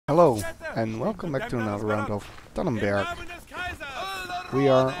Hello, and welcome back to another round of Tannenberg. We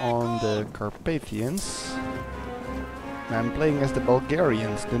are on the Carpathians. And I'm playing as the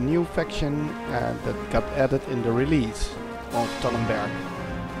Bulgarians, the new faction that got added in the release of Tannenberg.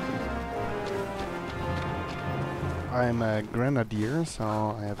 I'm a Grenadier,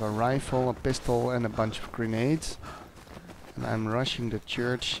 so I have a rifle, a pistol and a bunch of grenades. And I'm rushing the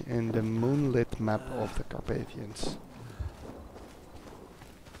church in the moonlit map of the Carpathians.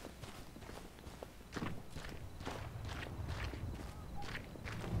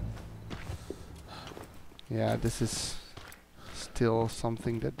 Yeah, this is still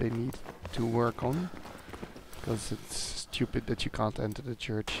something that they need to work on, because it's stupid that you can't enter the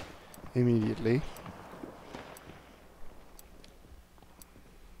church immediately.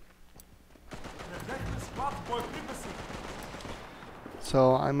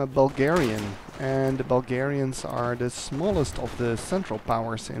 So I'm a Bulgarian, and the Bulgarians are the smallest of the Central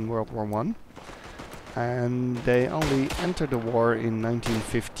Powers in World War I. And they only entered the war in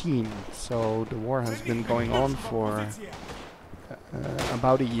 1915, so the war has been going on for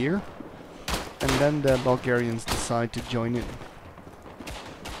about a year, and then the Bulgarians decide to join in.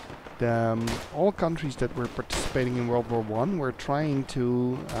 All countries that were participating in World War I were trying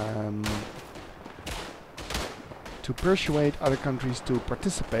to persuade other countries to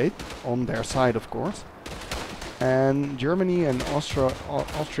participate, on their side of course. And Germany and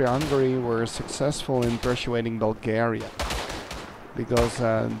Austria-Hungary were successful in persuading Bulgaria, because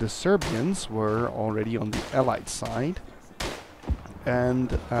the Serbians were already on the Allied side,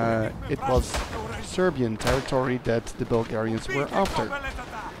 and it was Serbian territory that the Bulgarians were after.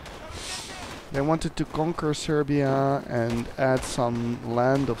 They wanted to conquer Serbia and add some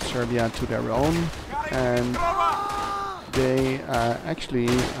land of Serbia to their own, and they actually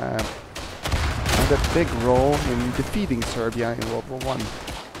had a big role in defeating Serbia in World War I.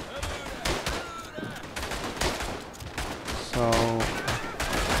 So,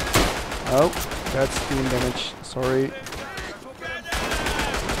 oh, that's team damage, sorry.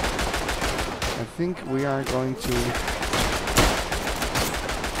 I think we are going to...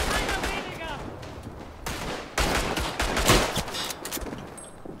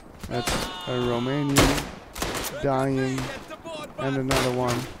 That's a Romanian dying, and another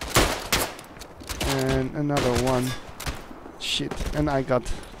one. And another one. Shit. And I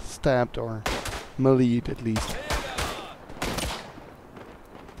got stabbed, or meleeed at least.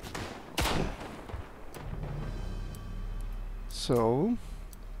 So...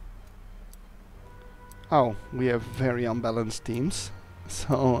 Oh, we have very unbalanced teams.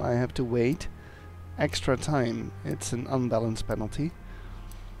 So I have to wait extra time. It's an unbalanced penalty.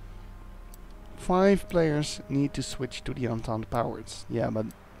 5 players need to switch to the Entente powers. Yeah, but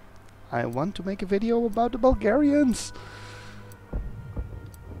I want to make a video about the Bulgarians.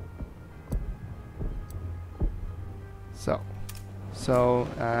 So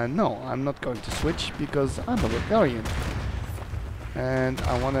no, I'm not going to switch because I'm a Bulgarian. And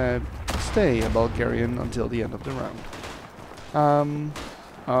I want to stay a Bulgarian until the end of the round.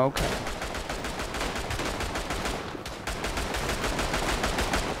 Okay.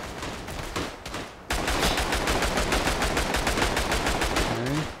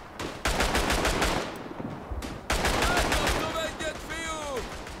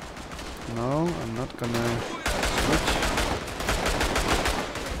 No, I'm not gonna switch.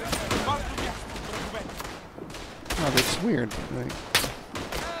 Oh, that's weird. Like,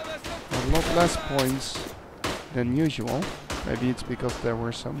 a lot less points than usual. Maybe it's because there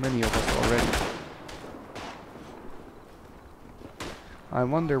were so many of us already. I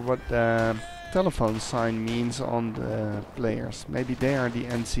wonder what the telephone sign means on the players. Maybe they are the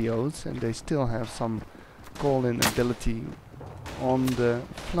NCOs and they still have some call-in ability on the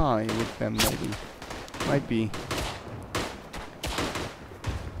fly with them, maybe. Might be.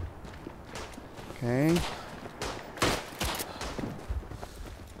 Okay.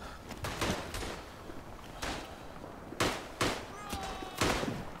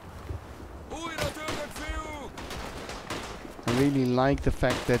 I really like the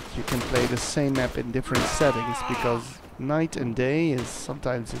fact that you can play the same map in different settings, because night and day is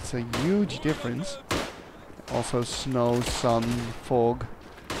sometimes it's a huge difference. Also snow, sun, fog.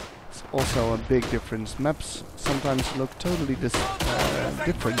 It's also a big difference. Maps sometimes look totally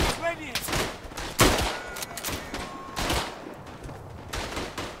different.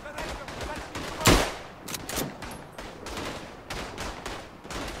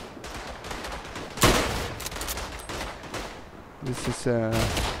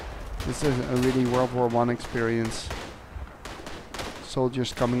 This is a really World War I experience.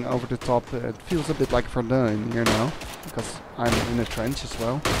 Soldiers coming over the top. It feels a bit like Verdun, you know. because I'm in a trench as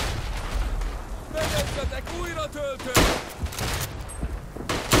well.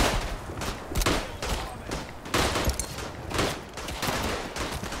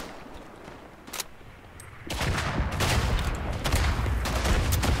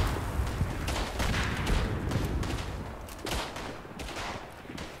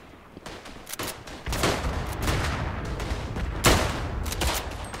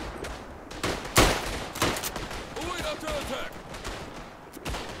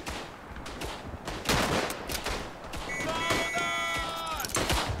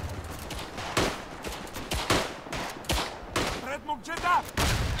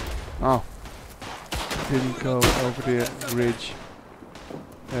 Oh, didn't go over the ridge.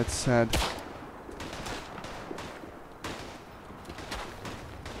 That's sad.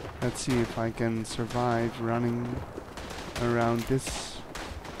 Let's see if I can survive running around this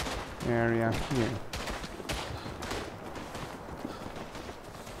area here.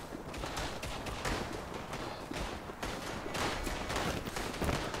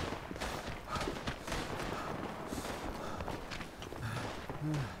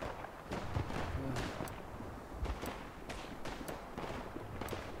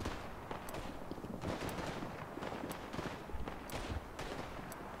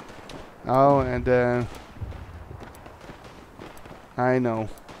 Oh, and I know.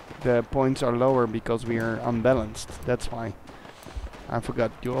 The points are lower because we are unbalanced. That's why. I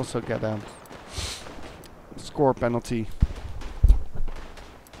forgot. You also get a score penalty.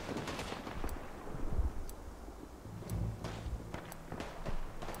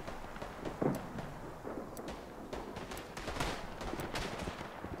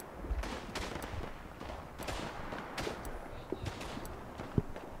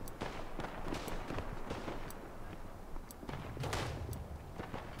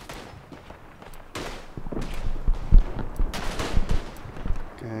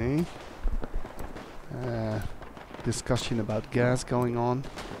 Okay. Discussion about gas going on.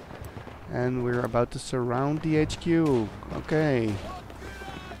 And we're about to surround the HQ. Okay.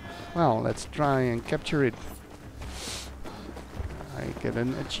 Well, let's try and capture it. I get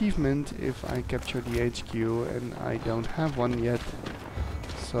an achievement if I capture the HQ, and I don't have one yet.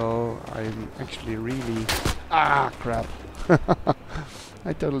 So I'm actually really... Ah, crap.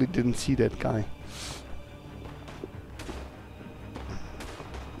 I totally didn't see that guy.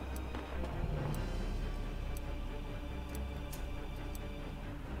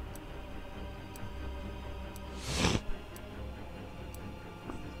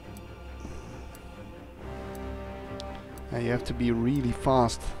 You have to be really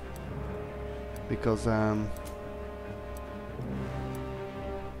fast because the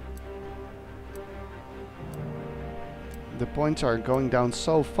points are going down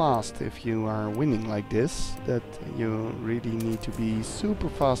so fast if you are winning like this, that you really need to be super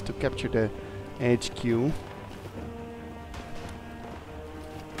fast to capture the HQ.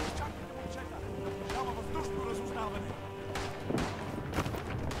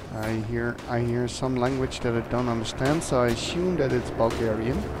 I hear some language that I don't understand, so I assume that it's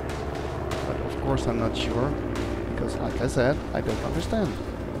Bulgarian. But of course I'm not sure, because like I said, I don't understand.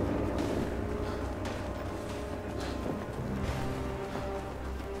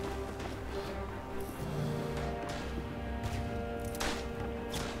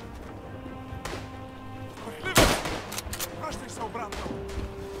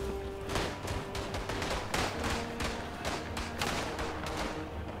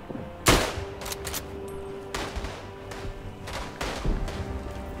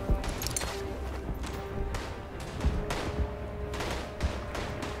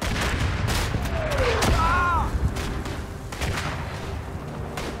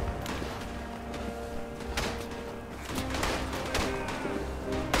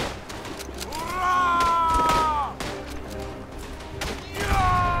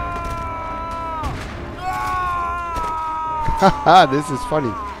 Haha, this is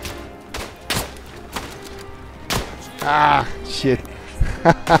funny. Ah, shit.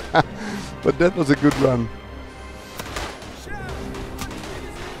 But that was a good run.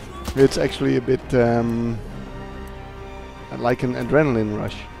 It's actually a bit like an adrenaline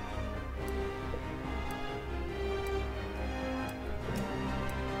rush.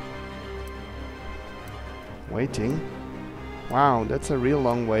 Waiting? Wow, that's a real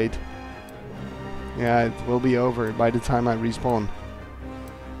long wait. Yeah, it will be over by the time I respawn.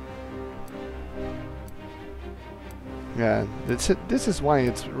 Yeah, this is why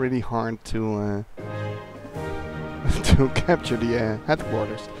it's really hard to to capture the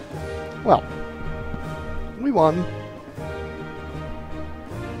headquarters. Well, we won.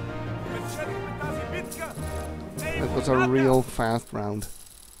 That was a real fast round.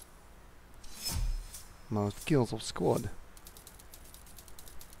 Most kills of squad.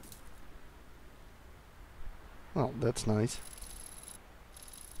 Well, that's nice.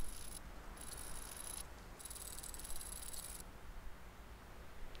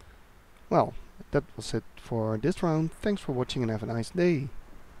 Well, that was it for this round. Thanks for watching and have a nice day.